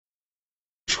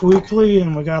Catfish Weekly,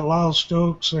 and we got Lyle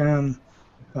Stokes and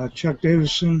Chuck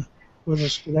Davison with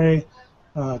us today.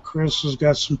 Chris has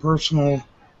got some personal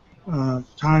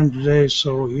time today,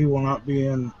 so he will not be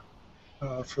in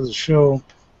for the show.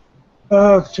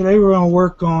 Today we're going to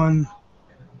work on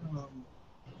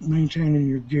maintaining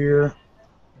your gear,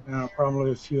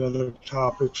 probably a few other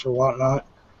topics or whatnot,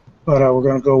 but we're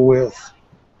going to go with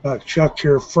Chuck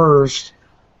here first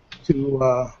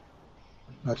to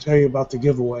tell you about the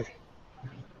giveaway.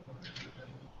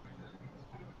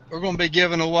 We're going to be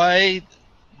giving away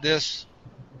this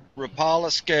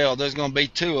Rapala scale. There's going to be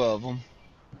 2 of them.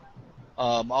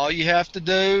 All you have to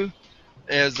do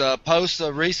is post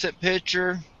a recent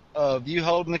picture of you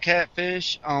holding the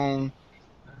catfish on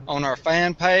our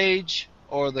fan page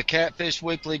or the Catfish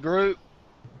Weekly group,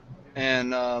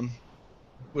 and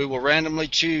we will randomly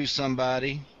choose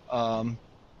somebody to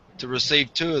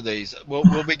receive 2 of these.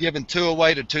 We'll be giving 2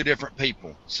 away to 2 different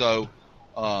people. So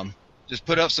just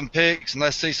put up some pics and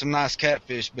let's see some nice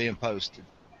catfish being posted.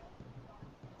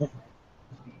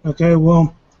 Okay,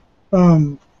 well,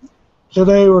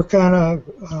 today we're kind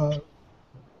of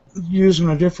using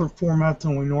a different format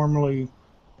than we normally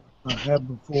have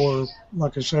before.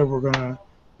 Like I said, we're going to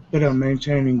get on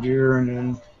maintaining gear and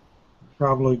then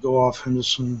probably go off into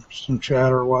some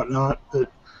chat or whatnot. But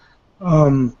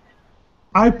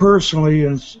I personally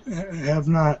have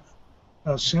not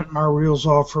sent my reels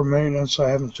off for maintenance. I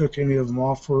haven't took any of them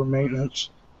off for maintenance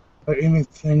or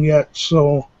anything yet.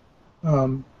 So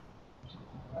I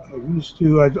used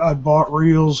to. I bought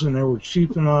reels and they were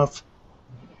cheap enough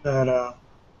that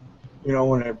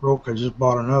when they broke, I just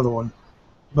bought another one.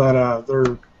 But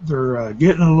they're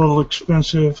getting a little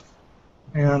expensive,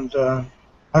 and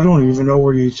I don't even know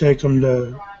where you take them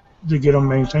to get them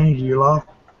maintained. Do you, Lyle?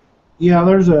 Yeah,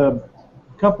 there's a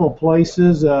couple of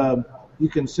places. You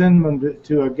can send them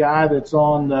to a guy that's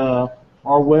on our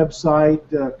website,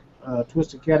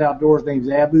 Twisted Cat Outdoors. His name's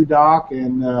Abu Doc,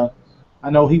 and I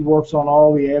know he works on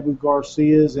all the Abu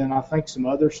Garcias and I think some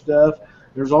other stuff.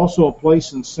 There's also a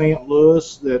place in St.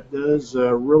 Louis that does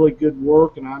really good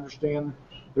work, and I understand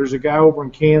there's a guy over in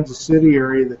Kansas City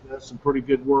area that does some pretty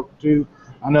good work too.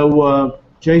 I know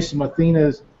Jason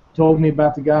Mathena's told me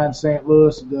about the guy in St.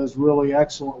 Louis that does really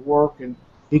excellent work, and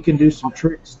he can do some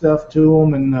trick stuff to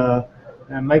them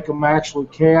and make them actually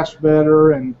cast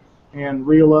better and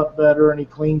reel up better, and he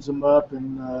cleans them up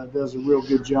and does a real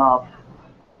good job.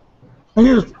 I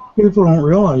guess people don't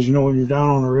realize, when you're down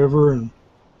on the river and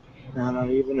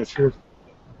even if you're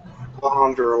a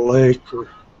pond or a lake, or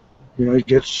it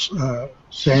gets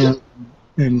sand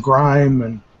and grime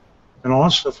and all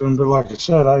that stuff. But like I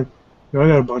said, I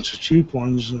got a bunch of cheap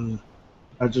ones, and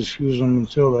I just use them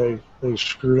until they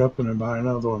screwed up and I buy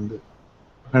another one. But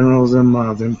I know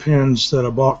them pins that I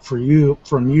bought from you,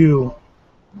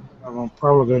 I'm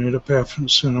probably going to end up having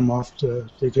to send them off to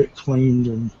get cleaned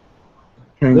and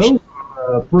changed. Those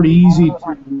are pretty easy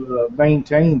to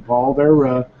maintain, Paul.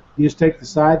 They're you just take the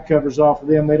side covers off of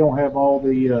them. They don't have all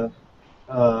the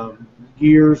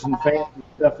gears and fancy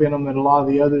stuff in them that a lot of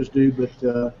the others do,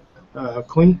 but I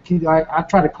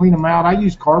try to clean them out. I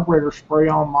use carburetor spray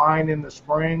on mine in the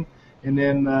spring, and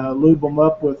then lube them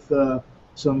up with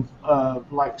some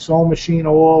like Soul Machine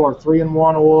oil or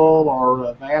 3-in-1 oil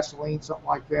or Vaseline, something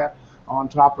like that, on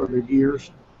top of the gears.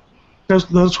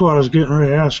 That's what I was getting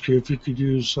ready to ask you, if you could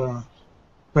use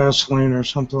Vaseline or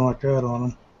something like that on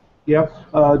them. Yep.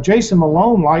 Jason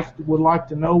Malone would like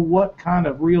to know what kind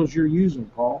of reels you're using,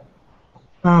 Paul.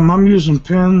 I'm using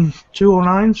Penn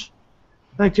 209s.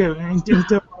 Ain't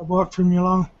that what I bought from you,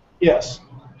 Long? Yes.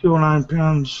 209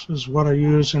 pins is what I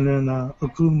use, and then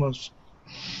Akumas.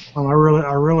 I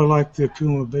really like the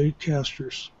Akuma bait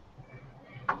casters.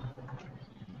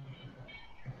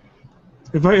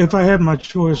 If I had my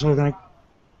choice, I think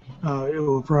it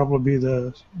would probably be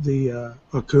the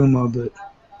Akuma, but.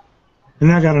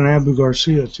 And I got an Abu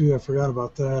Garcia too. I forgot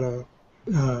about that.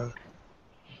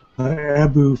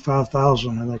 Abu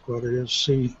 5000, I think what it is.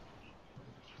 C.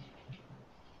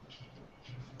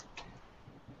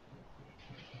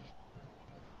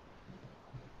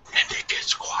 And it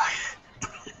gets quiet.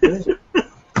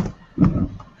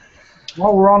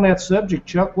 While we're on that subject,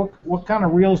 Chuck, what kind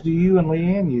of reels do you and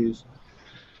Leanne use?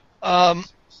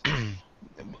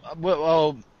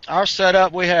 Well, our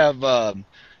setup, we have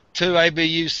 2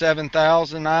 ABU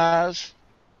 7000 eyes.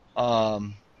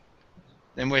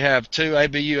 Then we have 2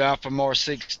 ABU Alphamore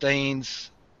 16s,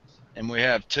 and we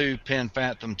have 2 Penn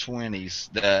Phantom 20s.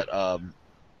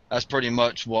 That's pretty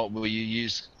much what we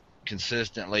use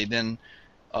consistently. Then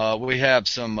we have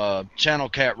some Channel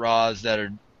Cat rods that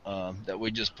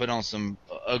we just put on some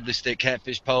Ugly Stick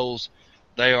catfish poles.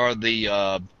 They are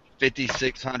the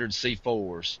 5,600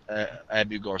 C4s,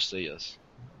 Abu Garcias.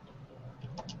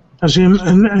 I see, and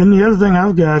the other thing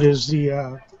I've got is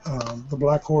the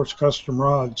Black Horse custom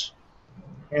rods,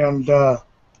 and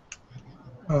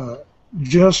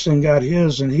Justin got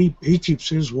his, and he keeps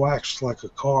his waxed like a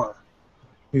car.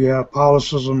 He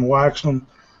polishes them, waxes them.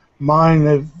 Mine,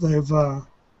 they've they've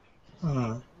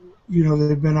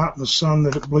been out in the sun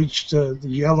that it bleached the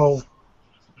yellow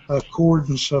cord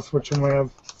and stuff, which I may have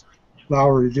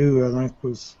Lowry do, I think,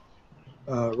 with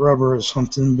rubber or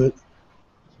something. But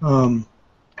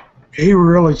he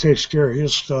really takes care of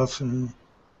his stuff, and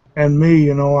me,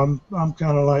 I'm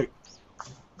kind of like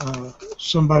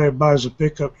somebody that buys a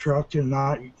pickup truck and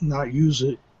not use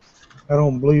it. I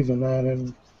don't believe in that,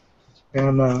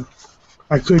 and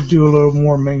I could do a little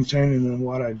more maintaining than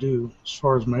what I do as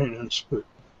far as maintenance, but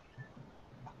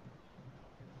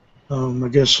I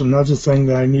guess another thing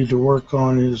that I need to work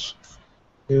on is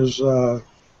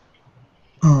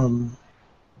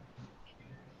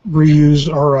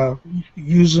reuse or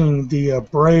using the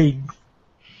braid.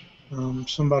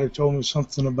 Somebody told me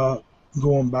something about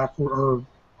going backward or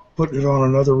putting it on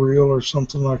another reel or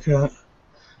something like that.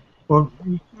 Well,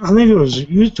 I think it was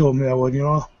you told me that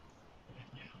one,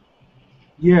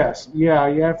 Yes, yeah.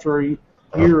 After a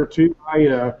year or two,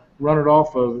 I run it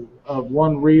off of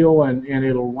one reel, and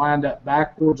it'll wind up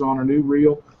backwards on a new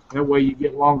reel. That way, you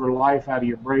get longer life out of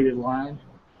your braided line.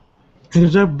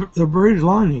 And the braided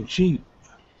line ain't cheap?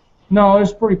 No,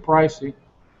 it's pretty pricey,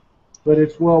 but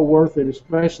it's well worth it,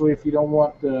 especially if you don't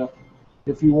want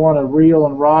if you want a reel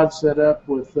and rod set up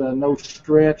with no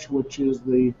stretch, which is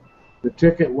the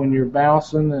ticket when you're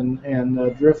bouncing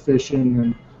and drift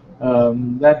fishing,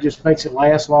 and that just makes it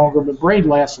last longer. But braid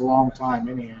lasts a long time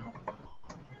anyhow.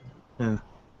 Yeah.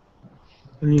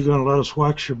 And you're gonna let us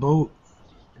wax your boat,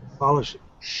 polish it?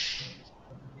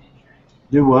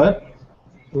 Do what?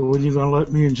 Well, when you gonna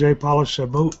let me and Jay polish that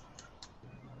boat?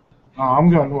 I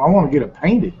want to get it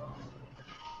painted.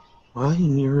 Well, you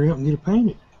need to hurry up and get it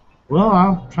painted. Well,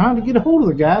 I'm trying to get a hold of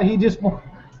the guy. He just,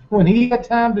 when he had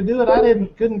time to do it, I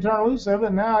couldn't turn loose of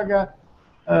it. Now I got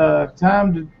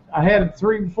time to. I had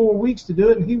 3 to 4 weeks to do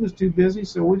it, and he was too busy.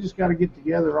 So we just got to get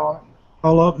together on it.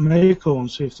 Call up Mako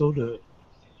and see if they'll do it.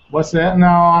 What's that? No,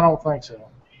 I don't think so.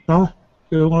 No,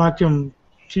 you don't like them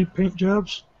cheap paint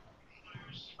jobs?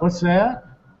 What's that?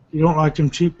 You don't like them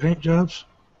cheap paint jobs?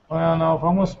 Well, no. If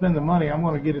I'm going to spend the money, I'm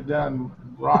going to get it done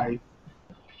right.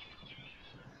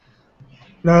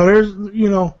 Now, there's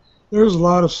a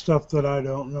lot of stuff that I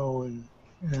don't know,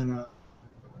 and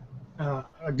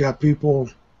I got people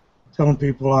telling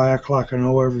people I act like I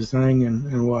know everything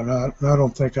and whatnot. And I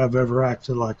don't think I've ever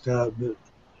acted like that, but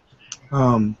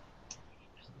I'm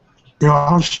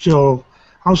still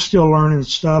learning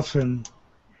stuff, and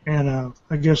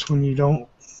I guess when you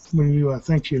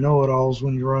think you know it all is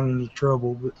when you run into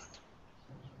trouble. But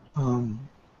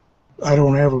I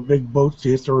don't have a big boat to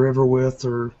hit the river with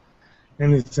or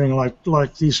anything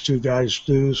like these two guys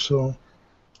do. So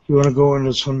you want to go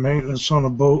into some maintenance on a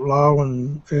boat, Lyle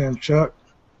and Chuck?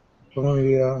 Let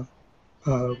me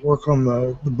work on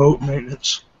the boat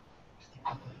maintenance.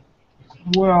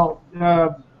 Well,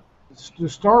 to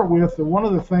start with, one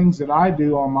of the things that I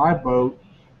do on my boat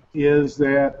is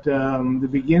that the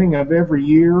beginning of every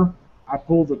year, I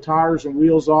pull the tires and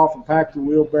wheels off and pack the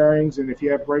wheel bearings, and if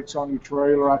you have brakes on your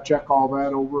trailer, I check all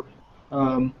that over.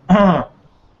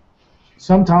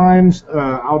 Sometimes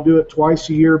I'll do it twice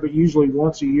a year, but usually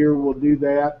once a year we'll do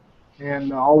that.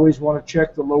 And I always want to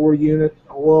check the lower unit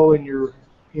oil in your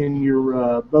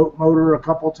boat motor a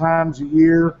couple times a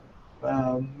year.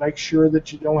 Make sure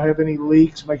that you don't have any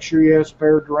leaks. Make sure you have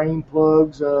spare drain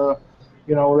plugs.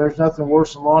 There's nothing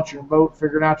worse than launching your boat,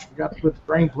 figuring out you forgot to put the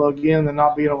drain plug in, and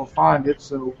not being able to find it.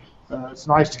 So it's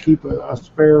nice to keep a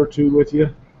spare or two with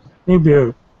you. It'd be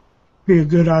a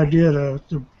good idea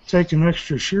to take an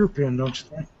extra shear pin, don't you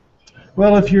think?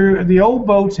 Well, if the old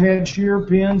boats had shear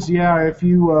pins, yeah. If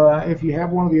you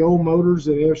have one of the old motors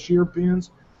that have shear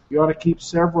pins, you ought to keep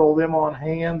several of them on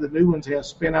hand. The new ones have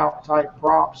spin-out type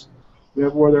props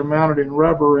where they're mounted in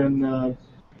rubber, and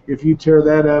if you tear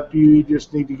that up, you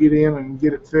just need to get in and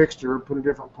get it fixed or put a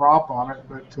different prop on it.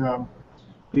 But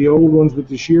the old ones with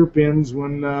the shear pins,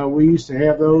 when we used to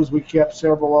have those, we kept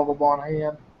several of them on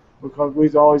hand because we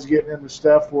was always getting into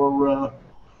stuff where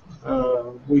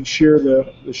we'd shear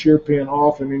the shear pin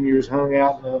off, and then you was hung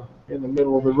out in the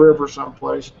middle of the river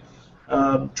someplace.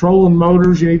 Trolling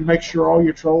motors, you need to make sure all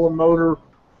your trolling motor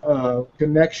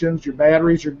connections, your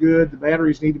batteries are good. The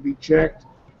batteries need to be checked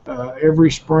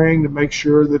every spring to make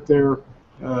sure that they're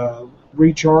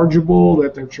rechargeable,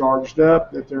 that they're charged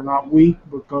up, that they're not weak,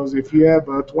 because if you have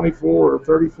a 24 or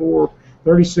 34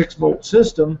 36-volt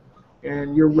system,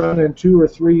 and you're running 2 or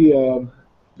 3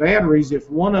 batteries. If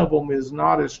one of them is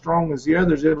not as strong as the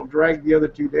others, it'll drag the other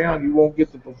 2 down. You won't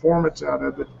get the performance out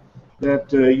of it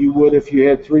that you would if you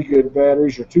had 3 good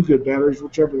batteries or 2 good batteries,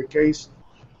 whichever the case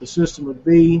the system would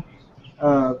be.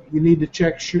 You need to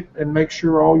check and make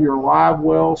sure all your live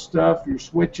well stuff, your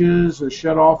switches, are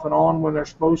shut off and on when they're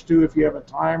supposed to. If you have a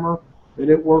timer, that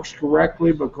it works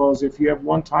correctly, because if you have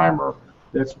one timer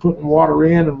that's putting water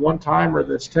in and one timer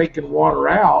that's taking water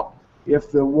out,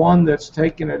 if the one that's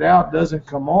taking it out doesn't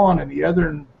come on and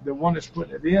the one that's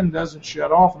putting it in doesn't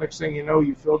shut off, next thing you know,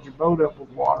 you filled your boat up with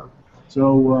water.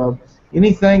 So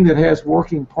anything that has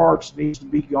working parts needs to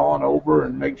be gone over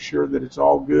and make sure that it's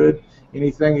all good.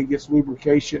 Anything that gets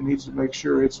lubrication needs to make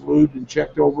sure it's lubed and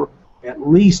checked over at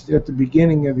least at the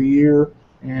beginning of the year.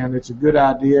 And it's a good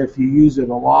idea if you use it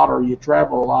a lot or you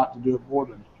travel a lot to do it more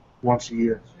than once a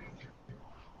year.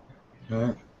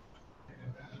 I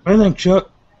think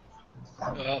Chuck.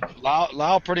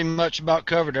 Lyle pretty much about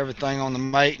covered everything on the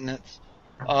maintenance.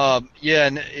 Yeah,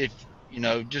 and if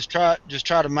just try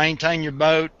to maintain your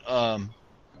boat.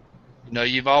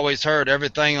 You've always heard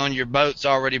everything on your boat's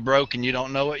already broken. You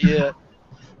don't know it yet.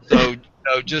 So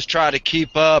just try to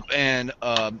keep up and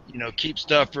keep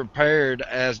stuff repaired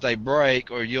as they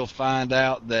break, or you'll find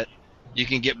out that you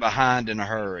can get behind in a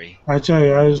hurry. I tell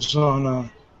you, I was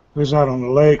out on the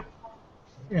lake,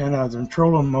 and the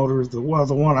trolling motor, the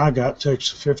one I got,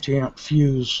 takes a 50 amp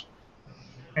fuse,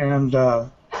 and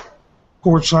of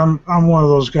course I'm one of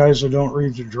those guys that don't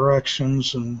read the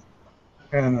directions and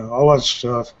all that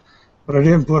stuff, but I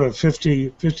didn't put a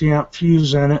 50 amp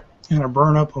fuse in it, and I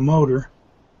burned up a motor,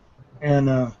 and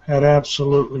had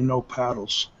absolutely no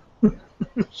paddles.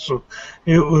 So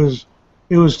it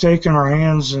was taking our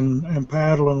hands and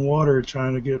paddling water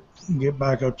trying to get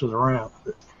back up to the ramp.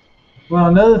 Well,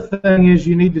 another thing is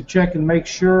you need to check and make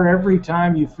sure every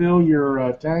time you fill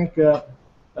your tank up.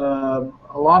 A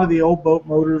lot of the old boat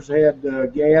motors had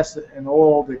gas and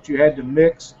oil that you had to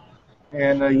mix,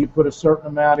 and you put a certain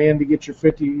amount in to get your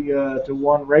 50 to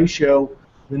 1 ratio.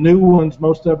 The new ones,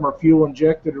 most of them are fuel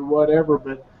injected or whatever,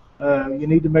 but you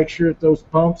need to make sure that those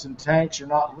pumps and tanks are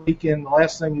not leaking. The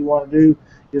last thing you want to do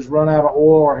is run out of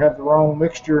oil or have the wrong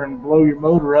mixture and blow your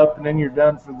motor up, and then you're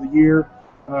done for the year,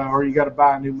 or you got to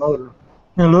buy a new motor.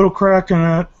 A little crack in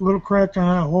that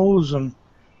hose and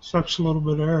sucks a little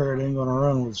bit of air. It ain't gonna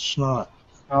run with snot.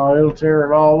 Oh, it'll tear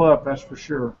it all up, that's for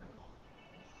sure.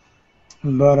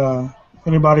 But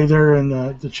anybody there in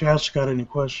the chat's got any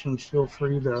questions, feel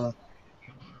free to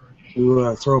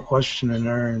throw a question in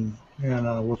there, and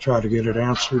we'll try to get it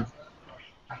answered.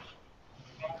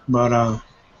 But I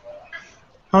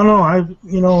don't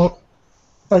know.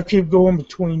 I keep going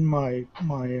between my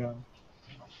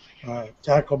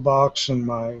tackle box and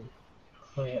my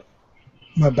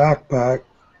backpack.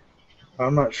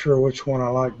 I'm not sure which one I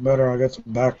like better. I got the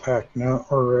backpack now,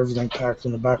 or everything packed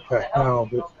in the backpack now,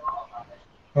 but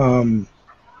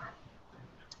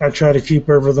I try to keep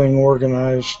everything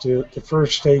organized, the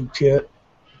first aid kit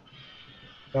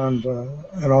and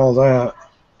all that.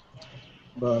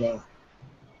 But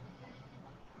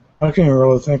I can't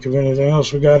really think of anything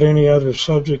else. We got any other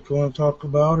subject you want to talk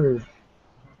about, or?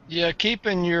 Yeah,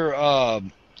 keeping your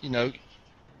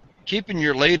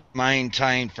lead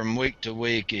maintained from week to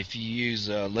week. If you use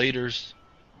leaders,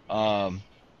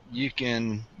 you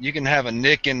can have a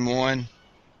nick in one.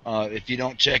 If you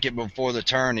don't check it before the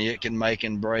tourney, it can make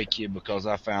and break you, because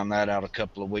I found that out a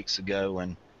couple of weeks ago.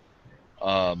 And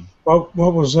what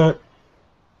was that?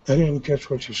 I didn't catch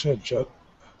what you said, Chuck.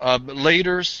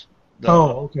 Leaders.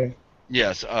 Okay.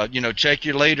 Yes, check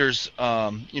your leaders.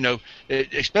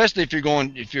 Especially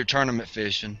if you're tournament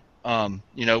fishing.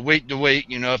 Week to week.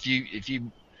 If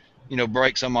you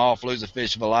break some off, lose a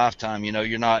fish of a lifetime.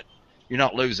 You're not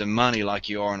losing money like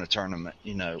you are in a tournament.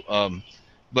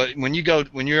 But when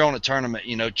you're on a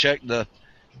tournament, check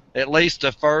at least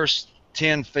the first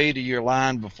 10 feet of your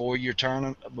line before your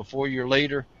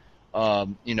leader.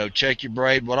 Check your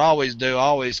braid. What I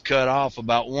always cut off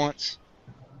about once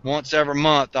every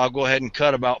month. I'll go ahead and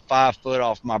cut about 5 foot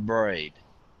off my braid.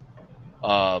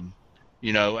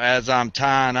 As I'm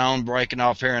tying on, breaking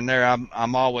off here and there,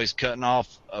 I'm always cutting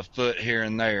off a foot here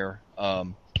and there.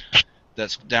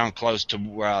 That's down close to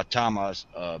where I tie my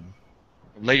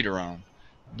leader on.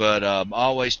 But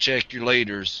always check your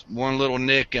leaders. One little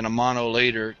nick in a mono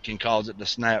leader can cause it to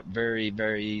snap very,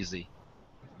 very easy.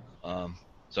 So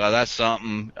that's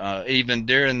something. Even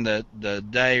during the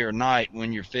day or night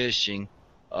when you're fishing,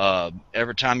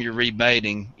 every time you're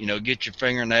rebaiting, get your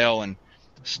fingernail and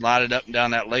slide it up and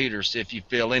down that leader, see if you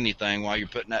feel anything while you're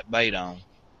putting that bait on.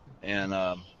 And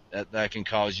that can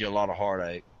cause you a lot of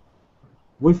heartache.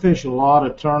 We fish a lot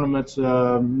of tournaments,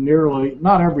 nearly,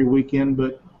 not every weekend,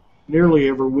 but nearly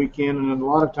every weekend. And a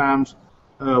lot of times,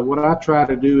 what I try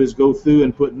to do is go through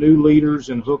and put new leaders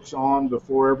and hooks on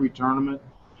before every tournament.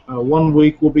 One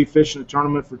week we'll be fishing a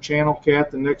tournament for channel cat.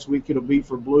 The next week it'll be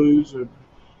for blues. Or,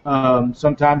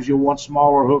 sometimes you'll want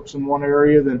smaller hooks in one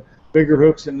area than bigger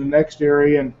hooks in the next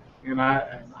area. And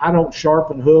I don't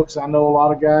sharpen hooks. I know a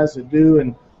lot of guys that do,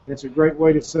 and it's a great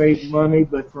way to save money.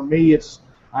 But for me,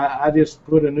 I just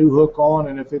put a new hook on,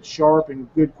 and if it's sharp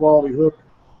and good quality hook,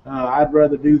 I'd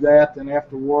rather do that than have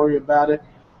to worry about it.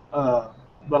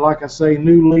 But like I say,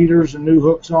 new leaders and new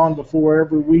hooks on before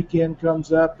every weekend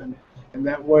comes up, and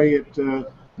that way it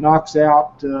knocks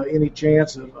out any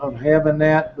chance of having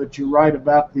that. But you're right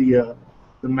about the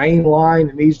main line.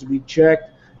 It needs to be checked.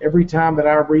 Every time that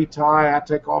I retie, I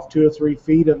take off 2 or 3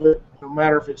 feet of it, no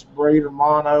matter if it's braid or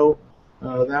mono.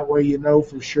 That way you know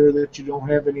for sure that you don't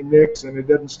have any nicks and it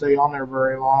doesn't stay on there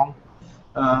very long.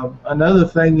 Another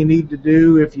thing you need to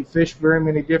do if you fish very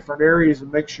many different areas is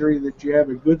make sure that you have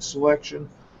a good selection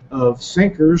of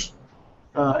sinkers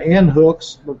and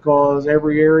hooks, because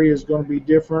every area is going to be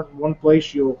different. One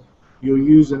place you'll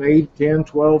use an 8, 10,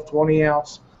 12, 20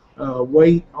 ounce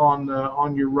weight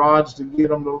on your rods to get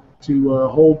them to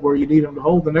hold where you need them to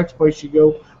hold. The next place you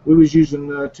go, we was using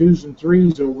 2s and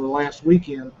 3s over last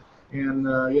weekend, and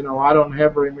I don't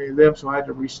have very many of them, so I had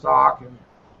to restock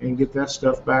and get that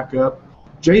stuff back up.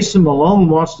 Jason Malone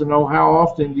wants to know, how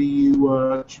often do you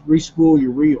respool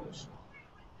your reels?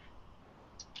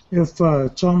 If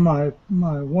it's on my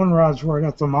one rods where I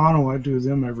got the mono, I do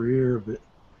them every year. But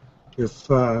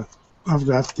if I've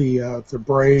got the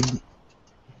braid,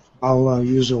 I'll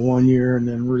use it 1 year and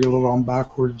then reel it on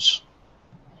backwards,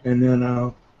 and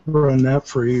then run that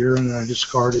for a year and then I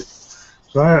discard it.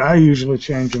 So I usually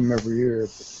change them every year.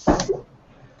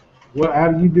 Well,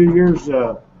 how do you do yours,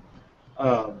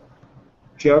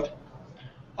 Chuck?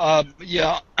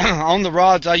 Yeah, on the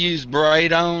rods I use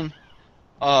braid on.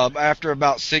 After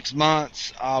about 6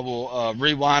 months, I will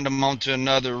rewind them onto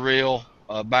another reel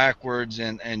backwards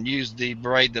and use the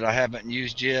braid that I haven't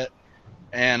used yet.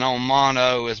 And on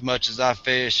mono, as much as I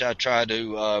fish, I try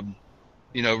to,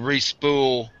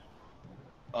 respool,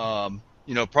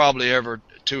 probably every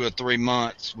 2 or 3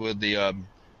 months with the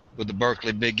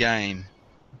Berkley Big Game.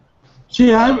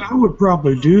 See, I would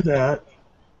probably do that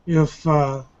if,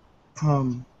 I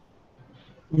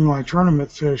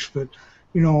tournament fish, but,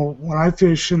 when I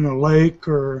fish in the lake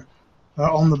or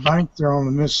on the bank there on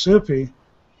the Mississippi,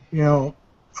 the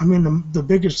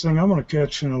biggest thing I'm going to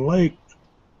catch in a lake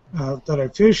that I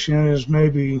fish in is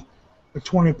maybe a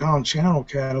 20-pound channel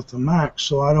cat at the max,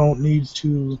 so I don't need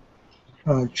to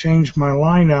change my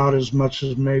line out as much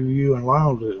as maybe you and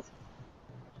Lyle do.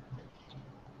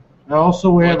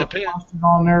 Also, we have a question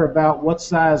on there about what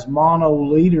size mono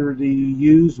leader do you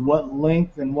use, what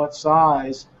length and what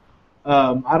size.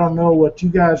 I don't know what you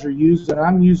guys are using.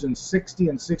 I'm using 60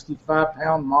 and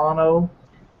 65-pound mono,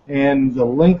 and the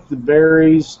length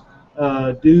varies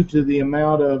due to the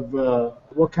amount of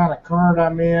what kind of current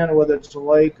I'm in, whether it's a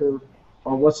lake or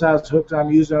what size hooks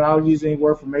I'm using. I'll use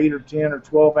anywhere from 8 or 10 or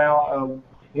 12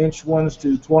 inch ones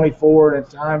to 24, and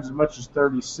at times as much as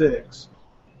 36.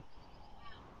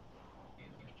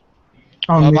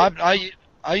 I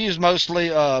use mostly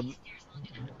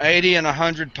 80 and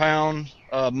 100-pound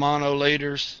mono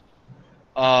leaders.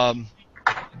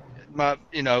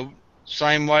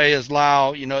 Same way as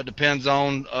Lyle. It depends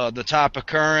on the type of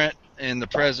current and the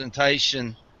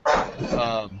presentation.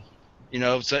 So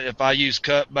if I use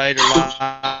cut bait or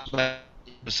live bait,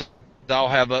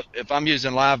 if I'm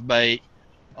using live bait,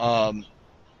 I'll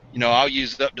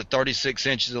use up to 36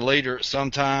 inches a leader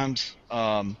sometimes.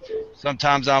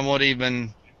 Sometimes I won't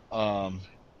even, go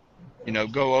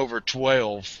over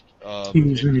 12. You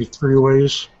use any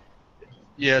 3-ways?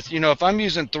 Yes, if I'm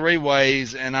using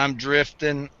 3-ways and I'm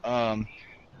drifting, I'll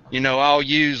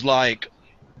use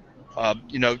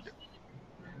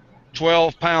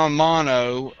 12-pound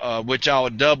mono, which I'll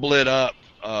double it up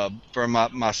for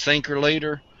my sinker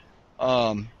leader,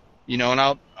 and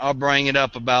I'll bring it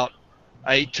up about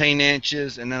 18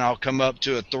 inches, and then I'll come up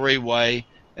to a 3-way,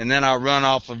 and then I'll run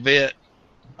off of it,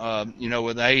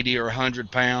 with 80 or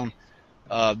 100-pound.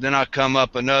 Then I'll come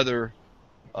up another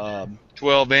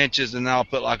 12 inches, and I'll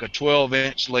put like a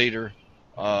 12-inch leader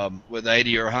with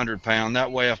 80 or 100-pound.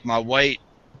 That way, if my weight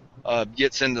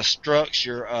gets in the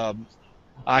structure,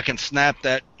 I can snap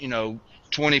that,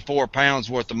 24 pounds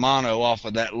worth of mono off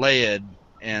of that lead,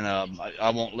 and I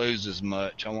won't lose as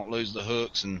much. I won't lose the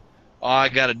hooks, and all I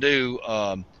got to do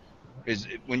is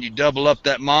when you double up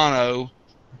that mono,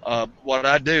 what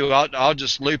I do, I'll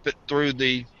just loop it through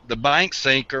the bank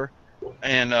sinker,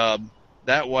 and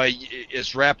that way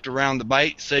it's wrapped around the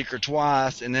bait sinker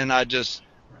twice, and then I just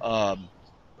do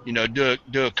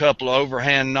a couple of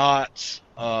overhand knots,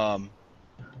 up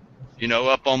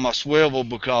on my swivel,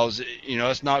 because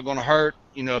it's not going to hurt,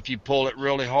 if you pull it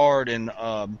really hard, and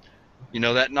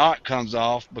that knot comes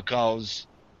off, because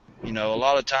a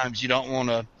lot of times you don't want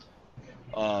to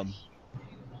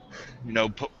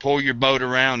pull your boat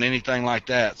around, anything like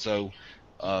that. So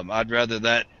I'd rather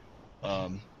that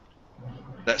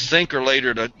sinker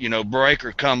leader to break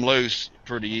or come loose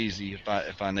pretty easy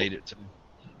if I need it to.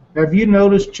 Have you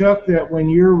noticed, Chuck, that when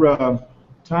you're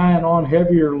tying on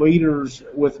heavier leaders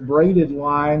with braided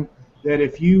line, that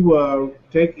if you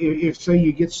if say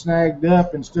you get snagged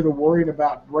up, instead of worrying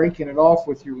about breaking it off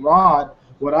with your rod,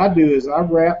 what I do is I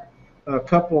wrap a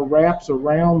couple of wraps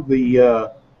around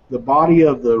the body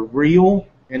of the reel,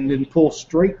 and then pull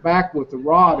straight back with the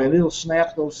rod, and it'll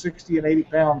snap those 60 and 80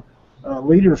 pound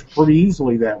leaders pretty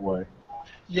easily that way.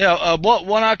 Yeah,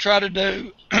 what I try to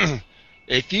do,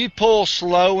 if you pull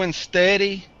slow and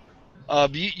steady,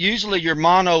 usually your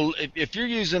mono, if you're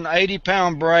using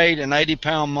 80-pound braid and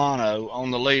 80-pound mono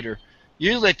on the leader,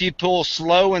 usually if you pull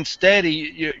slow and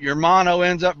steady, your mono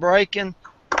ends up breaking.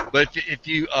 But if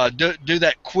you do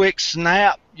that quick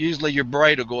snap, usually your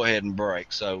braid will go ahead and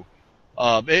break. So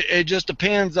it just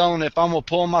depends on if I'm going to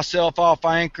pull myself off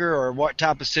anchor or what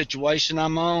type of situation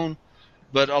I'm on.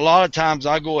 But a lot of times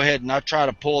I go ahead and I try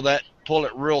to pull it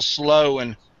real slow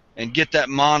and get that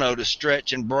mono to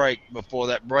stretch and break before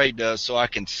that braid does, so I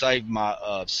can save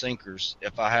my sinkers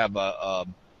if I have a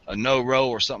no row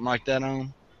or something like that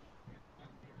on.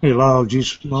 Hey, Lyle, did you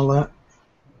smell that?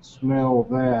 Smell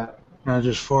that? I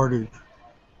just farted.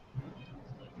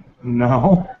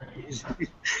 No.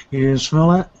 You didn't smell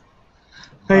that?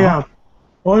 Hey, I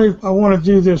want to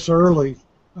do this early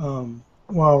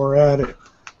while we're at it.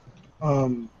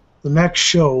 The next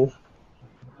show,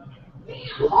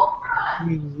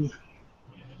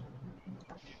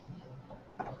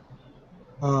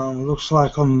 looks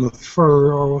like on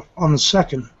the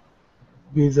second,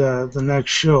 be the next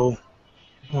show.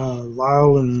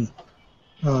 Lyle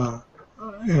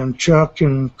and Chuck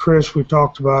and Chris, we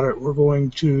talked about it. We're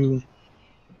going to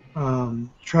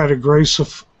try to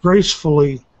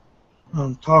gracefully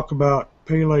talk about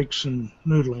pay lakes and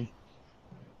noodling,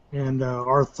 and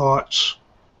our thoughts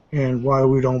and why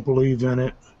we don't believe in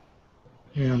it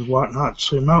and whatnot.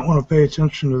 So you might want to pay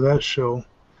attention to that show,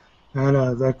 and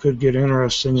that could get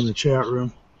interesting in the chat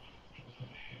room.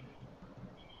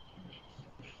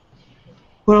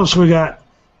 What else we got?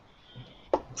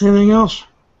 Anything else?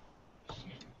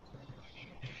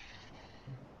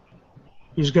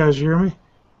 These guys hear me?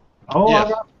 Oh,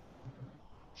 yes.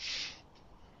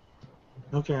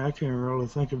 Okay, I can't really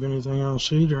think of anything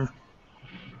else either.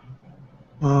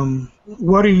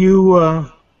 What do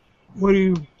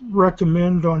you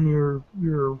recommend on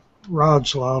your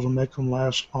rods, Lyle, to make them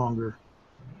last longer?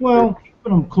 Well,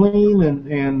 keeping them clean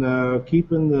and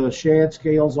keeping the shad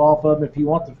scales off of them. If you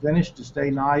want the finish to stay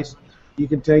nice, you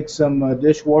can take some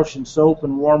dishwashing soap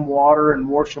and warm water and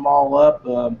wash them all up.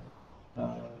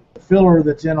 The filler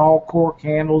that's in all cork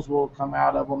handles will come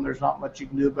out of them. There's not much you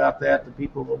can do about that. The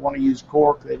people that want to use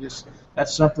cork,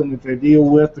 that's something that they deal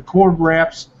with. The cord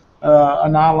wraps, a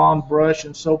nylon brush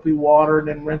and soapy water, and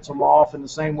then rinse them off. In the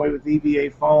same way with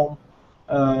EVA foam,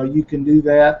 you can do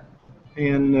that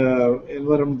and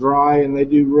let them dry, and they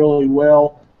do really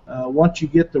well. Once you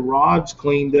get the rods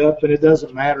cleaned up, and it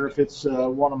doesn't matter if it's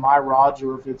one of my rods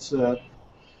or if it's a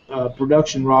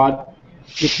production rod,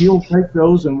 if you'll take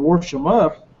those and wash them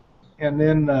up, and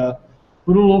then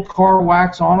put a little car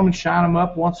wax on them and shine them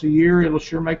up once a year, it'll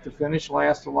sure make the finish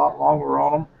last a lot longer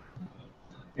on them.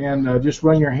 And just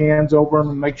run your hands over them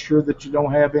and make sure that you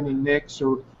don't have any nicks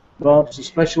or bumps,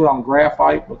 especially on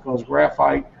graphite, because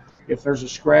graphite, if there's a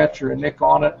scratch or a nick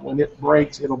on it, when it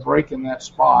breaks, it'll break in that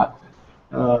spot.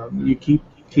 You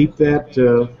keep that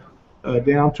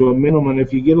down to a minimum.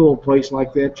 If you get a little place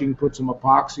like that, you can put some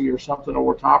epoxy or something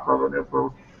over top of it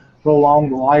for prolong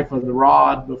the life of the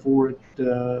rod before it,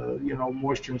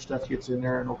 moisture and stuff gets in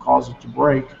there and it'll cause it to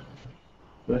break.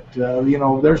 But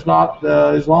there's not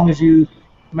as long as you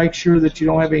make sure that you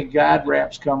don't have any guide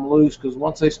wraps come loose, because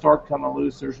once they start coming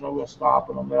loose, there's no real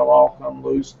stopping them. They'll all come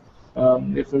loose.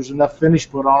 If there's enough finish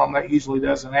put on them, that usually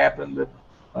doesn't happen, but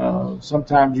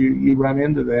sometimes you run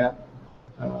into that.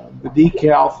 The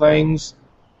decal things,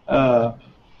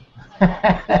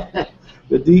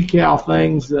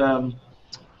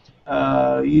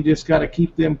 you just got to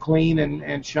keep them clean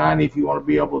and shiny if you want to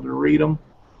be able to read them,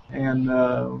 and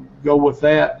go with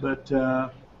that. But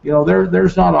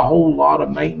there's not a whole lot of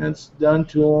maintenance done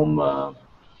to them.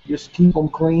 Just keep them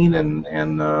clean,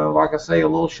 and like I say, a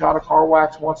little shot of car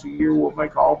wax once a year will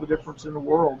make all the difference in the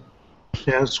world.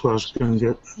 Yeah, that's what I was going to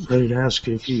get ready to ask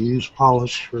you, if you use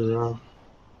polish for.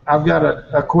 I've got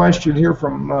a question here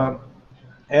from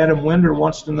Adam Winder,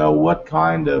 wants to know what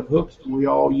kind of hooks do we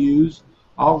all use.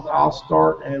 I'll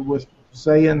start with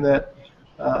saying that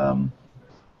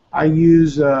I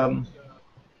use a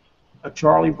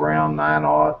Charlie Brown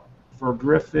 9/0 for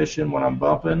drift fishing when I'm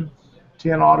bumping,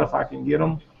 10/0 if I can get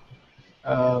them,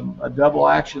 a double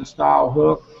action style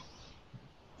hook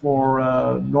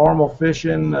for normal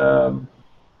fishing,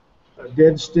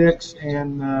 dead sticks,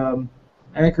 and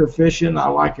anchor fishing. I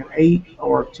like an 8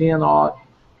 or 10/0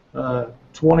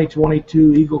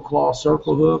 2022 Eagle Claw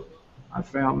circle hook. I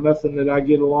found nothing that I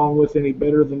get along with any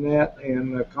better than that,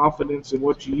 and confidence in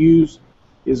what you use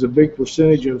is a big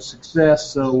percentage of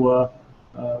success. So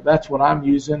that's what I'm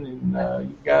using, and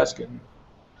you guys can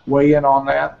weigh in on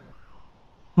that.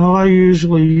 Well, I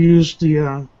usually use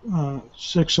the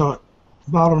 6/0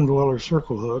 bottom dweller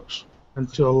circle hooks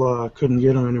until I couldn't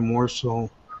get them anymore, so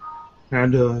I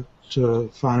had to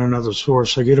find another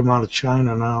source. I get them out of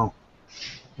China now.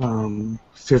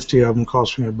 50 of them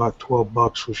cost me about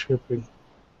 $12 for shipping.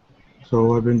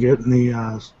 So I've been getting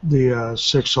the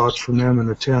 6/0 from them and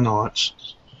the 10/0.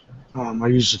 I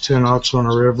use the 10/0 on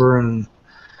the river and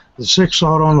the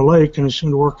 6/0 on the lake, and it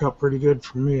seemed to work out pretty good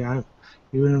for me.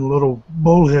 Even little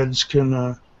bullheads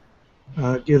can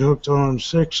get hooked on them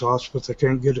 6/0, but they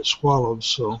can't get it swallowed,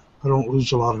 so I don't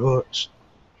lose a lot of hooks.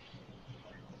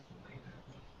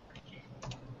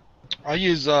 I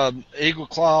use Eagle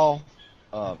Claw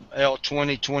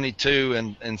L2022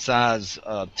 in size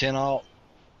 10/0.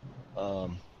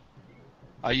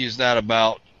 I use that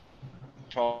about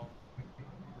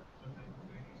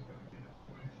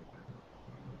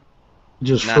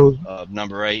just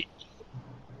number 8.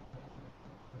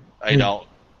 8/0.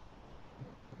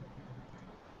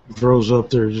 Froze up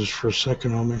there just for a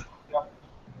second on me.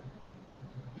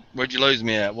 Where'd you lose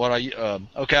me at?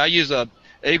 Okay, I use a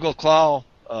Eagle Claw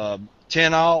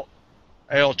 10/0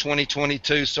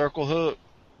 L2022 circle hook.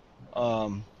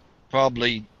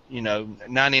 Probably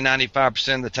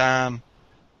 95% of the time.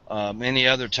 Any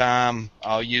other time,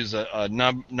 I'll use a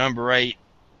number 8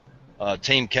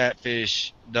 Team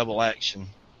Catfish double action.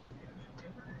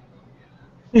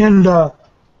 And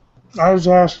I was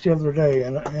asked the other day,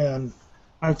 and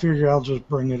I figure I'll just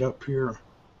bring it up here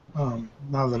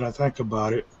now that I think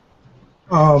about it.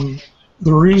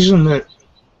 The reason that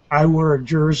I wear a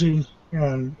jersey,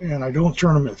 and I don't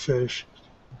tournament fish,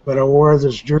 but I wear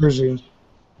this jersey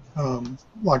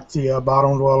like the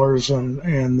bottom dwellers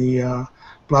and the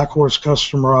Black Horse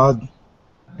Custom Rod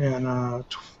and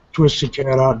Twisted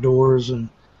Cat Outdoors and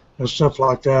stuff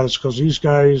like that. It's because these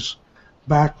guys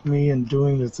back me in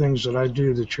doing the things that I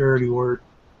do, the charity work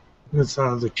with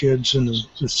the kids and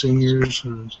the seniors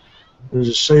and the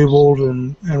disabled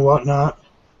and whatnot.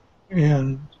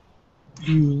 And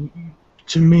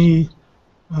to me,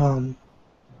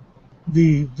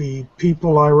 the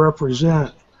people I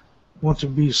represent want to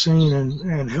be seen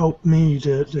and help me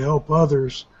to help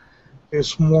others.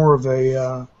 It's more of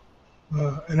an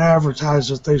advertise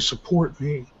that they support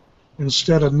me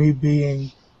instead of me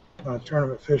being a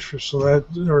tournament fisher,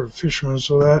 fisherman.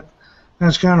 So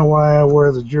that's kind of why I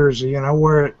wear the jersey, and I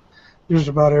wear it just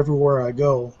about everywhere I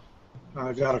go.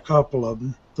 I got a couple of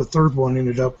them. The third one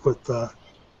ended up with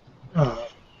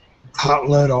hot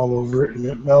lead all over it, and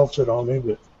it melted on me.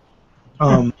 But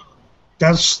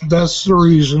that's the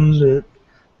reason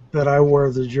that I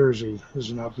wear the jersey,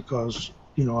 is not because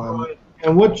I'm.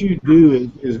 And what you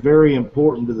do is very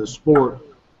important to the sport.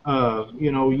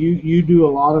 You do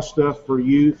a lot of stuff for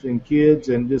youth and kids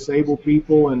and disabled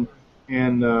people and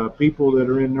people that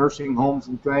are in nursing homes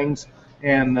and things.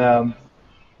 And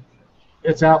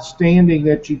it's outstanding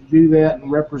that you do that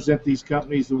and represent these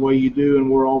companies the way you do, and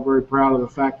we're all very proud of the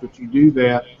fact that you do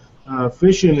that.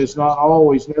 Fishing is not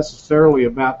always necessarily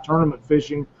about tournament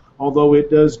fishing, although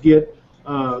it does get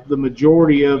the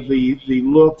majority of the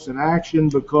looks and action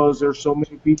because there's so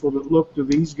many people that look to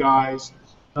these guys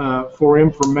for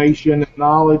information and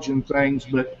knowledge and things.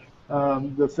 But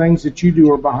the things that you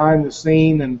do are behind the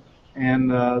scene,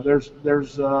 and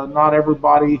there's not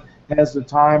everybody has the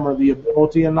time or the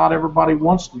ability, and not everybody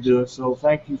wants to do it. So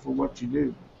thank you for what you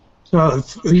do. So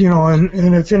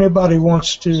and if anybody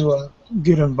wants to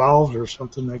get involved or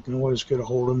something, they can always get a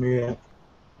hold of me at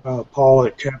Paul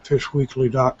at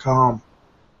catfishweekly.com.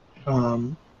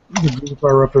 The group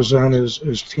I represent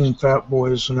is Team Fat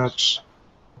Boys, and that's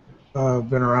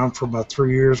been around for about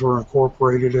 3 years. We're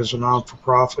incorporated as a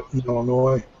non-for-profit in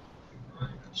Illinois.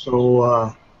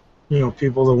 So,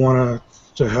 people that want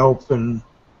to help and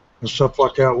stuff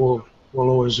like that will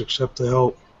always accept the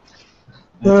help.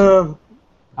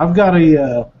 I've got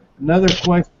another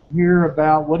question here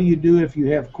about what do you do if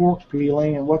you have cork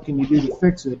peeling and what can you do to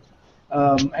fix it?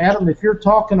 Adam, if you're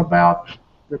talking about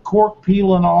the cork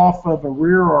peeling off of a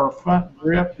rear or a front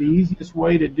grip, the easiest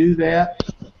way to do that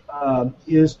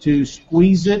is to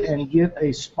squeeze it and get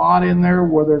a spot in there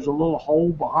where there's a little hole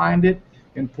behind it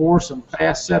and pour some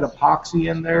fast set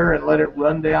epoxy in there and let it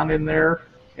run down in there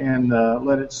and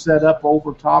let it set up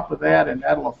over top of that, and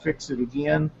that'll fix it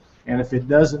again. And if it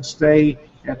doesn't stay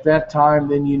at that time,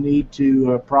 then you need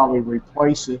to probably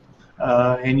replace it.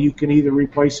 And you can either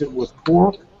replace it with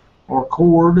cork or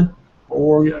cord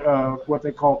or what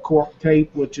they call cork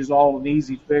tape, which is all an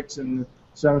easy fix and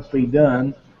something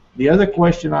done. The other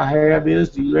question I have is,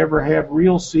 do you ever have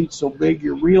reel seats so big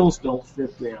your reels don't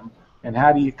fit them? And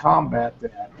how do you combat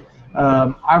that?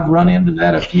 I've run into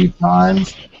that a few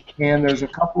times, and there's a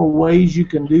couple of ways you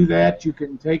can do that. You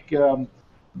can take the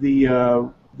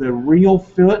reel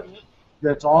foot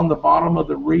that's on the bottom of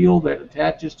the reel that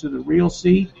attaches to the reel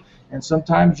seat, and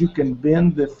sometimes you can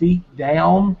bend the feet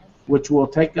down, which will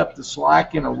take up the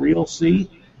slack in a reel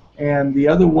seat. And the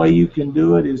other way you can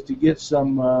do it is to get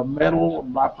some metal,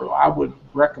 I would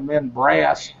recommend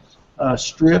brass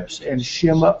strips, and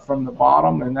shim up from the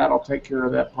bottom, and that'll take care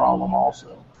of that problem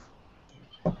also.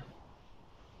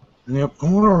 Yep. I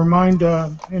want to remind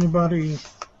anybody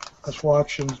that's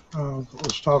watching, I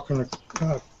was talking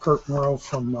to Kurt Morrow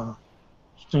from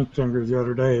Stinkfinger the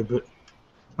other day, but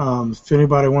if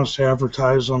anybody wants to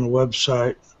advertise on the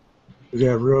website, we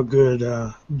got a real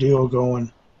good deal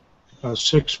going.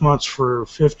 6 months for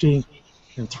 $50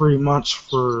 and 3 months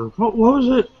for, what was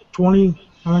it, 20?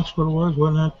 That's what it was,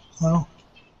 wasn't it? Well,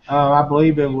 I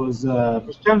believe it was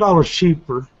 $10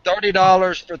 cheaper.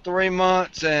 $30 for 3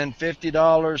 months and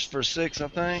 $50 for 6, I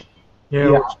think.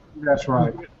 Yeah, that's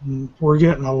right. We're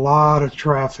getting a lot of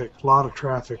traffic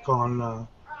on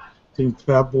Team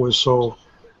Fat Boys, so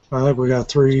I think we got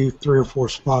three or four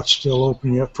spots still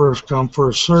open yet. First come,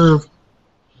 first serve.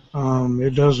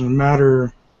 It doesn't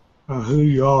matter who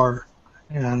you are,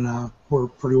 and we're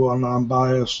pretty well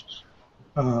non-biased.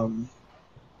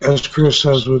 As Chris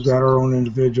says, we've got our own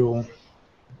individual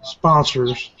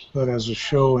sponsors, but as a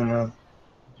show and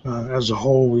as a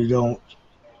whole, we don't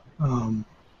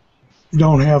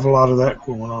have a lot of that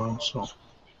going on. So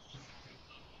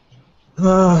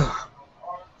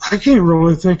I can't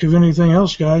really think of anything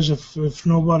else, guys. If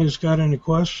nobody's got any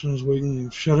questions, we can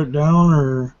shut it down,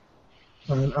 or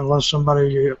unless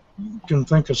somebody can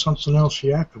think of something else to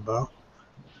yak about.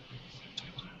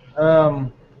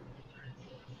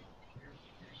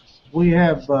 We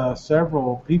have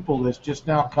several people that's just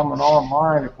now coming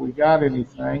online. If we got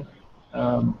anything,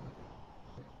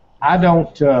 I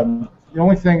don't. The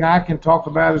only thing I can talk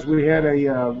about is we had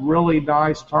a really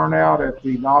nice turnout at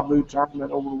the Nauvoo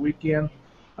tournament over the weekend,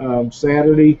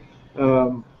 Saturday.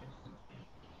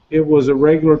 It was a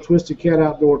regular Twisted Cat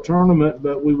outdoor tournament,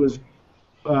 but we was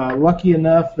lucky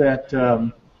enough that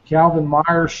Calvin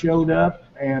Myers showed up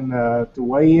and to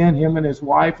weigh in. Him and his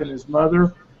wife and his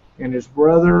mother and his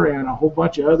brother and a whole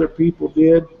bunch of other people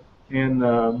did, and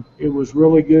it was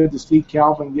really good to see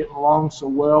Calvin getting along so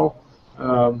well.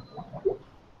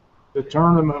 The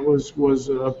tournament was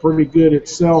pretty good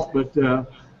itself, but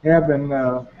having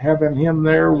him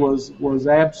there was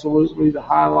absolutely the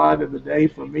highlight of the day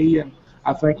for me, and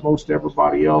I think most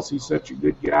everybody else. He's such a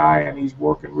good guy, and he's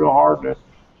working real hard to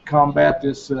combat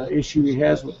this issue he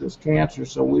has with this cancer.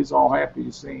 So we're all happy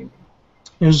to see him.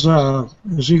 Is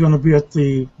he going to be at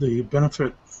the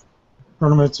benefit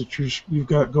tournament that you've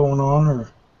got going on, or?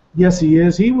 Yes, he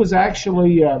is. He was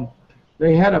actually.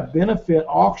 They had a benefit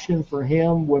auction for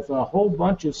him with a whole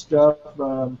bunch of stuff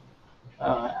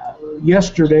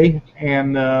yesterday,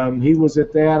 and he was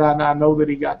at that. I know that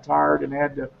he got tired and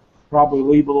had to probably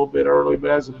leave a little bit early, but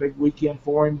that was a big weekend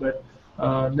for him. But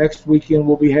next weekend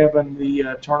we'll be having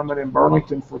the tournament in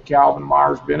Burlington for Calvin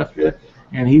Myers' benefit,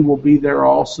 and he will be there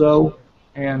also.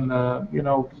 And,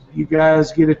 you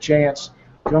guys get a chance,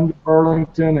 come to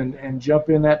Burlington and jump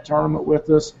in that tournament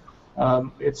with us.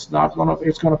 It's going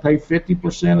to pay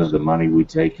 50% of the money we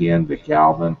take in to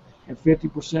Calvin, and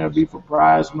 50% will be for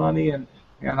prize money. And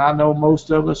I know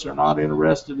most of us are not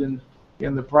interested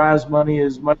in the prize money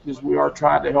as much as we are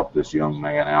trying to help this young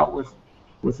man out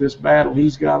with this battle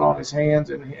he's got on his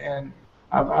hands. And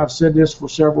I've said this for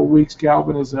several weeks.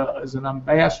 Calvin is an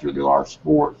ambassador to our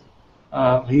sport.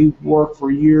 He worked for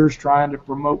years trying to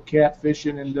promote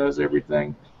catfishing and does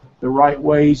everything the right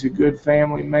way. He's a good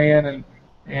family man,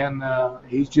 and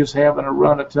he's just having a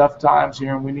run of tough times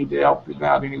here, and we need to help him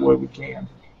out any way we can.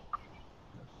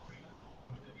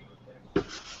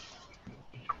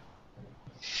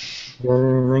 Got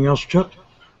anything else, Chuck?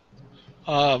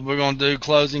 We're gonna do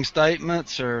closing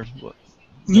statements or what?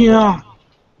 Yeah.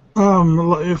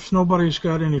 If nobody's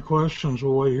got any questions,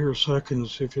 we'll wait here a second to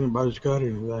see if anybody's got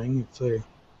anything. If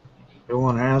they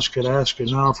want to ask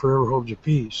it now. Forever hold your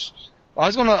peace. I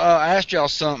was gonna ask y'all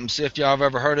something. See if y'all have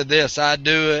ever heard of this. I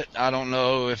do it. I don't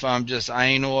know if I'm just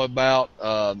anal about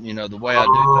the way I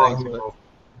do things.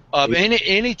 But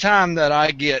any time that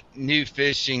I get new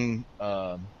fishing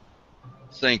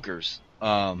sinkers,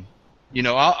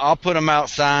 I'll put them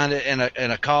outside in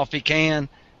a coffee can,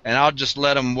 and I'll just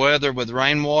let them weather with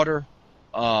rainwater.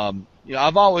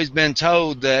 I've always been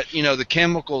told that the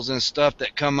chemicals and stuff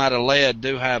that come out of lead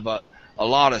do have a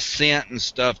lot of scent and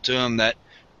stuff to them that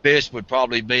fish would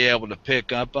probably be able to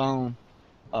pick up on.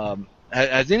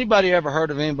 Has anybody ever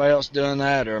heard of anybody else doing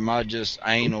that, or am I just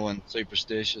anal and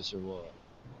superstitious, or what?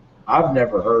 I've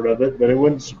never heard of it, but it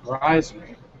wouldn't surprise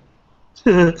me.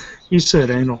 You said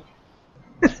anal.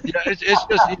 Yeah, it's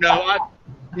just I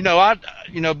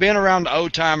being around the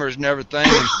old timers and everything.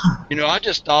 I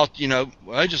just thought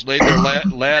I just leave their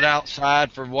lead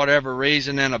outside for whatever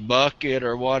reason in a bucket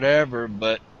or whatever.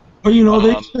 But well,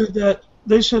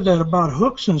 they said that about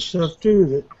hooks and stuff too.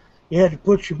 That you had to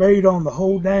put your bait on the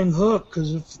whole dang hook,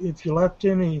 because if you left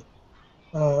any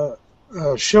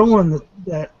showing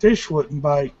that fish wouldn't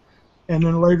bite. And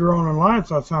then later on in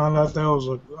life, I found out that was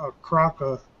a crock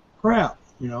of crap.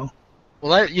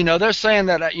 Well, they're saying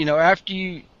that after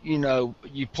you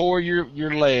pour your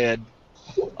lead,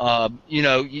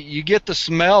 you get the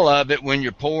smell of it when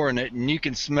you're pouring it, and you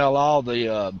can smell all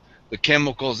the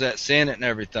chemicals that's in it and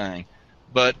everything.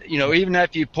 But even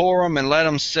after you pour them and let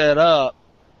them set up,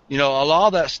 a lot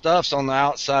of that stuff's on the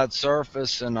outside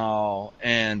surface and all.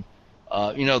 And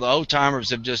the old timers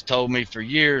have just told me for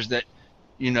years that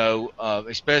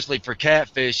especially for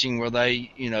catfishing, where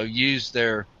they use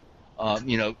their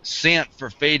scent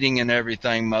for feeding and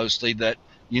everything mostly, that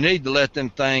you need to let them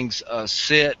things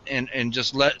sit and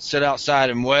just sit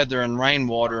outside in weather and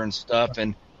rainwater and stuff,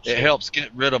 and it helps get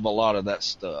rid of a lot of that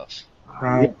stuff.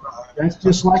 Right. That's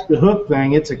just like the hook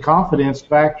thing. It's a confidence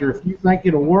factor. If you think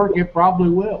it'll work, it probably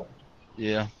will.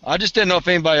 Yeah, I just didn't know if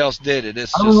anybody else did it.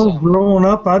 I don't know. Growing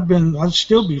up, I'd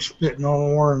still be spitting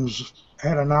on worms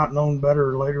had I not known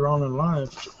better later on in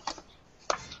life.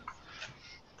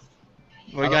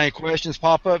 We got any questions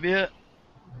pop up yet?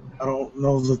 I don't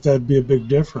know that'd be a big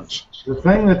difference. The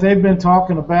thing that they've been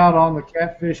talking about on the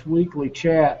Catfish Weekly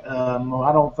chat, I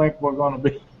don't think we're going to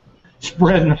be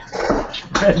spreading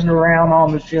around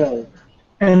on the show.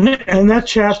 And that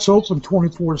chat's open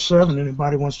 24/7.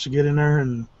 Anybody wants to get in there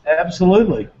and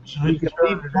absolutely. So you can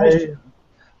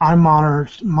I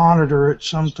monitor it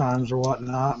sometimes or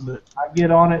whatnot, but I get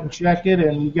on it and check it,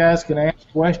 and you guys can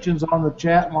ask questions on the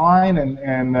chat line,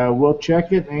 and we'll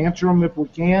check it and answer them if we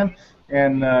can.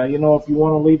 And if you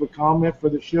want to leave a comment for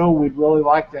the show, we'd really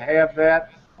like to have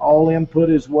that. All input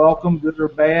is welcome, good or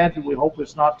bad. We hope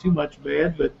it's not too much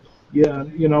bad, but yeah,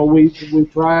 we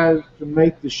try to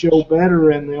make the show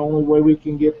better, and the only way we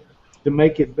can get to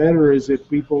make it better is if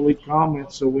people leave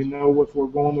comments, so we know if we're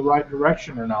going the right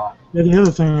direction or not. Yeah, the other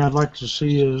thing I'd like to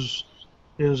see is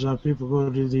people go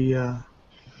to the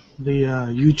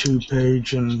YouTube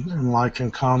page and like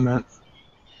and comment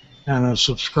and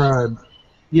subscribe.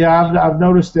 Yeah, I've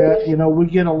noticed that.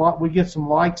 We get some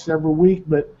likes every week,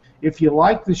 but if you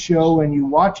like the show and you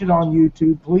watch it on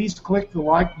YouTube, please click the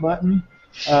like button.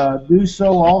 Do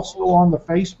so also on the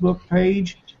Facebook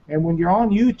page. And when you're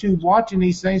on YouTube watching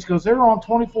these things, because they're on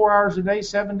 24 hours a day,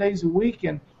 7 days a week,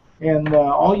 and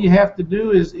all you have to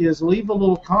do is leave a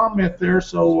little comment there,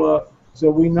 so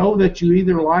we know that you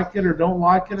either like it or don't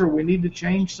like it, or we need to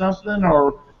change something,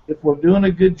 or if we're doing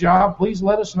a good job, please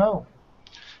let us know.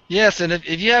 Yes, and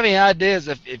if you have any ideas,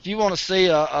 if you want to see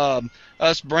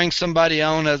us bring somebody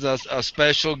on as a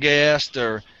special guest,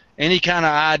 or any kind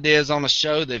of ideas on the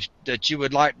show that you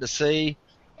would like to see,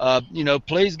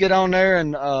 please get on there,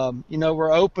 and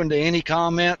we're open to any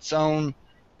comments on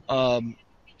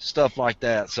stuff like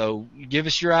that. So give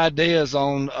us your ideas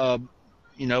on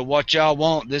what y'all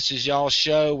want. This is y'all's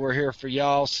show. We're here for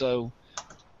y'all. So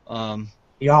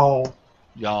y'all.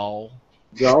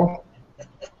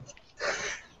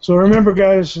 So remember,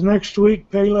 guys, next week,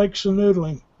 Pay Lakes and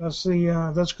Noodling. That's going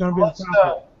to be the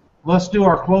topic. Let's do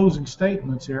our closing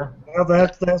statements here. Well,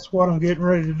 that's what I'm getting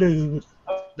ready to do.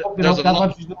 There's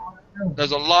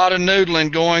a lot of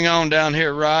noodling going on down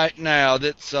here right now.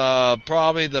 That's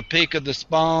probably the peak of the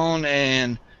spawn,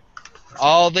 and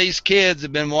all these kids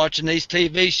have been watching these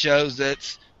TV shows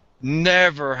that's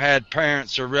never had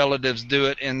parents or relatives do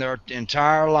it in their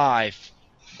entire life,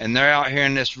 and they're out here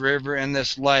in this river and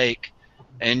this lake,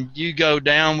 and you go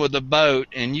down with a boat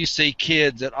and you see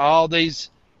kids at all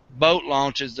these boat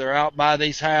launches. They're out by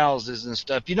these houses and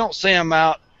stuff. You don't see them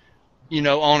out,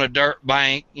 on a dirt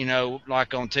bank,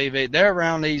 like on TV. They're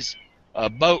around these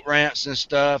boat ramps and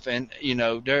stuff, and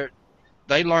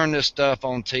they learn this stuff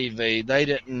on TV. They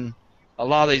didn't. A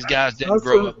lot of these guys didn't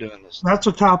grow up doing this. That's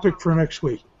a topic for next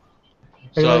week.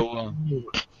 So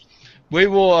we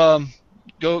will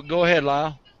go ahead,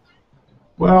 Lyle.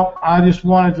 Well, I just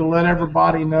wanted to let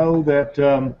everybody know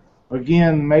that,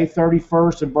 again, May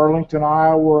 31st in Burlington,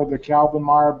 Iowa, the Calvin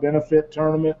Meyer Benefit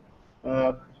Tournament.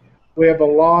 We have a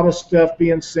lot of stuff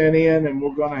being sent in, and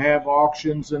we're going to have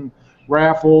auctions and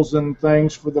raffles and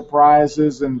things for the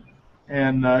prizes, and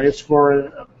it's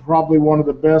for probably one of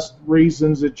the best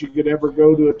reasons that you could ever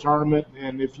go to a tournament.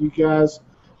 And if you guys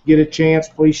get a chance,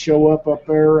 please show up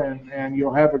there, and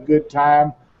you'll have a good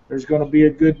time. There's going to be a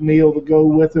good meal to go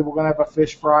with it. We're going to have a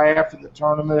fish fry after the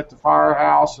tournament at the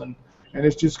firehouse, and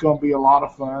it's just going to be a lot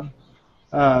of fun.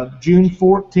 June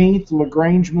 14th,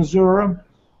 LaGrange, Missouri,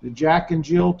 the Jack and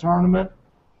Jill tournament.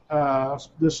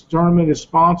 This tournament is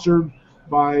sponsored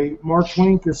by Mark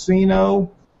Twain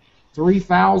Casino.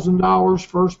 $3,000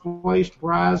 first place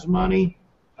prize money.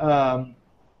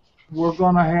 We're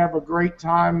going to have a great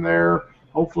time there.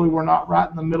 Hopefully we're not right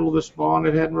in the middle of the spawn.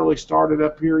 It hadn't really started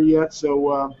up here yet,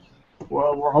 so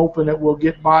we're hoping that we'll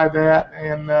get by that.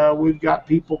 And we've got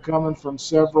people coming from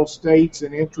several states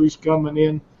and entries coming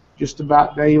in just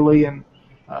about daily. And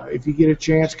if you get a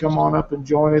chance, come on up and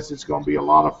join us. It's going to be a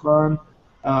lot of fun.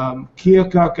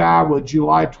 Keokuk, Iowa,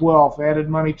 July 12th, added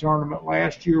money tournament.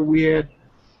 Last year we had,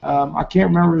 I can't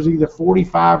remember, it was either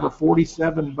 45 or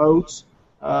 47 boats.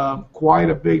 Quite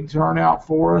a big turnout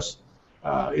for us.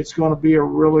 It's going to be a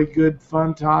really good,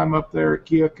 fun time up there at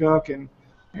Keokuk,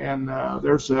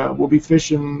 and we'll be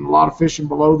fishing, a lot of fishing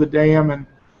below the dam and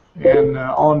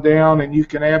on down, and you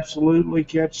can absolutely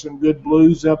catch some good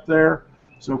blues up there.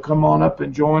 So come on up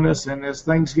and join us, and as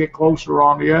things get closer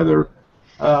on the other,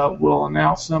 we'll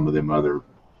announce some of them other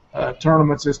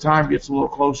tournaments as time gets a little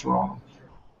closer on them.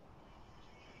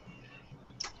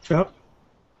 Yep.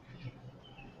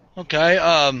 Okay.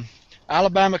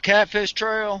 Alabama Catfish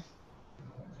Trail.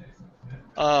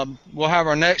 We'll have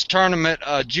our next tournament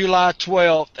July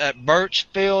 12th at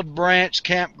Birchfield Branch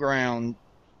Campground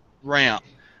Ramp.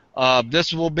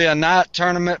 This will be a night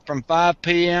tournament from 5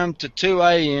 p.m. to 2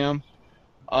 a.m.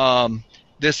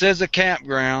 This is a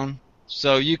campground,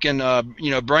 so you can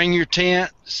bring your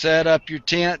tent, set up your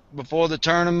tent before the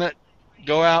tournament,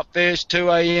 go out fish 2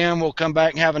 a.m. We'll come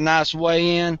back and have a nice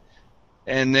weigh-in,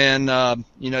 and then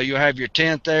you'll have your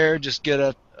tent there. Just get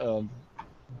a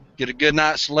good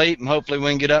night's sleep, and hopefully we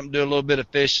can get up and do a little bit of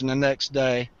fishing the next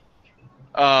day.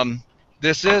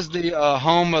 This is the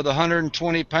home of the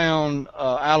 120-pound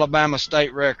Alabama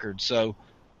state record. So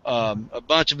a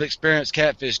bunch of experienced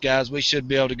catfish guys, we should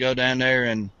be able to go down there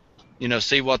and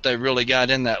see what they really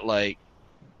got in that lake.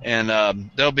 And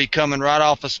they'll be coming right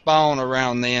off a spawn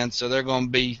around then, so they're going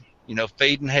to be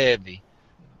feeding heavy.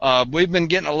 We've been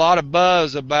getting a lot of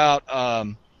buzz about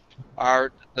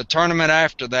the tournament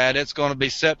after that. It's going to be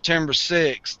September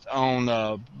 6th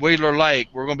on Wheeler Lake.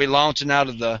 We're going to be launching out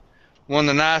of one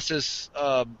of the nicest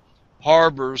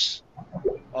harbors,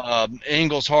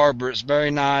 Ingalls Harbor. It's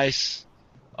very nice.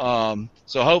 So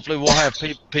hopefully we'll have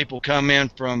people come in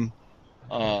from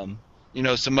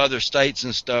some other states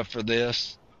and stuff for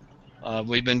this.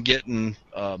 We've been getting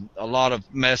a lot of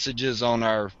messages on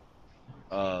our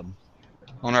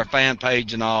fan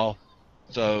page and all.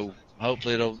 So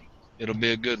hopefully it'll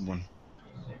be a good one.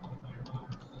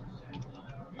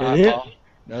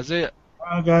 That's it.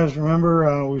 Well, guys,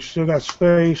 remember, we've still got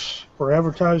space for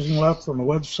advertising left on the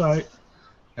website.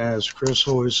 As Chris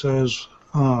always says,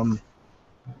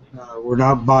 we're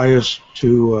not biased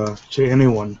to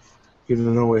anyone,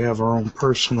 even though we have our own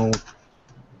personal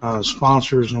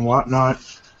sponsors and whatnot.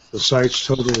 The site's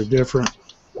totally different.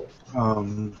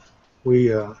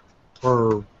 We are,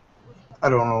 I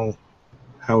don't know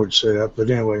how I would say that, but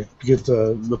anyway, you get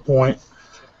the point.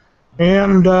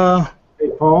 And Hey,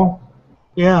 Paul?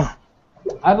 Yeah.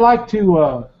 I'd like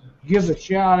to give a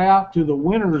shout out to the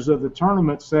winners of the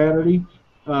tournament Saturday,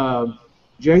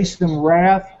 Jason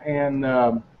Rath and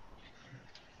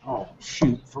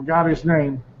forgot his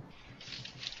name.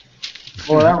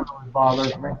 Boy, that really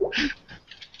bothers me.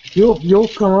 You'll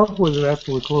come up with it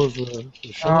after we close the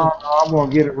show. No, I'm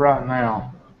gonna get it right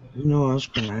now. You know that's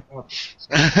gonna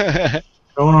happen.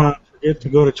 Don't forget to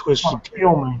go to Twisted.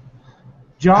 Kill me.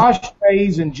 Josh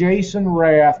Hayes and Jason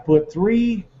Rath put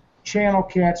 3 channel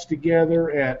cats together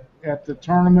at the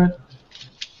tournament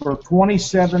for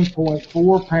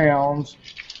 27.4 pounds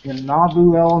in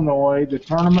Nauvoo, Illinois. The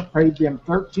tournament paid them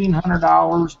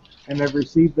 $1,300, and they've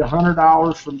received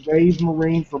 $100 from Dave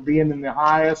Marine for being in the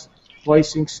highest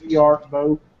placing Sea Art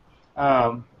boat.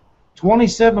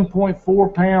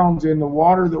 27.4 pounds in the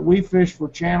water that we fish for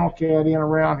channel cat in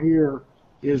around here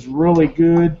is really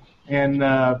good. And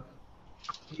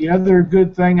the other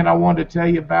good thing that I wanted to tell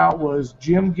you about was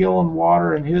Jim Gillen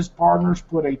Water and his partners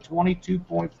put a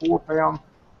 22.4 pound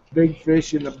big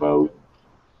fish in the boat.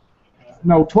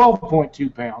 No,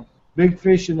 12.2 pound big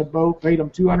fish in the boat. Paid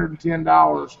them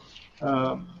 $210.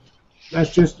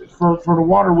 That's just for the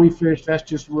water we fish. That's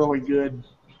just really good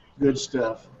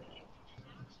stuff.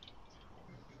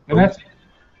 And that's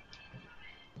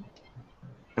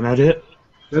it.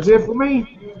 That's it for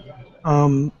me.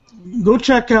 Go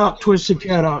check out Twisted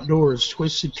Cat Outdoors,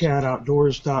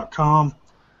 twistedcatoutdoors.com.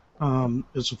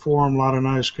 It's a forum, a lot of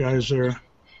nice guys there.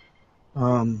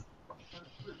 The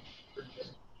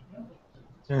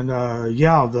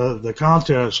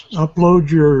contest. Upload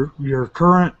your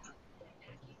current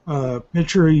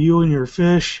picture of you and your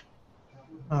fish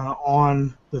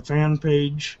on the fan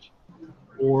page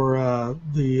or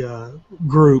the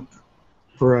group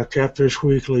for Catfish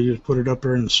Weekly. Just put it up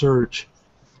there in the search.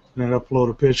 And then upload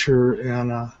a picture,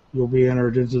 and you'll be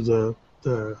entered into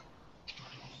the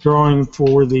drawing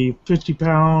for the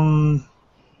 50-pound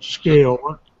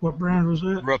scale. What brand was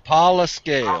that? Rapala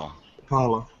scale.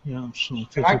 Rapala, yeah. So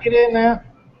 50. Can I get in that?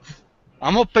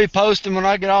 I'm going to be posting when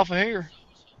I get off of here.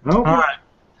 Okay. All right.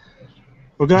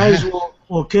 Well, guys,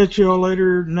 we'll catch you all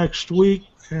later next week,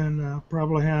 and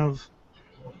probably have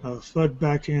Fudd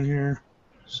back in here.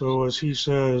 So, as he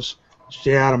says,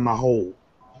 stay out of my hole.